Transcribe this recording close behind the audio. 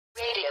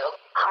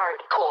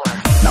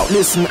hardcore. Now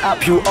listen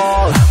up you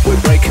all, we're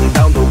breaking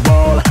down the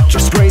wall.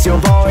 Just raise your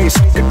voice,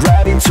 get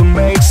ready to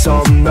make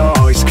some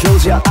noise.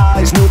 Close your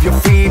eyes, move your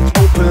feet,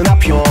 open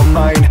up your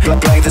mind.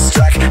 Play this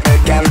track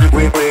again,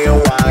 we're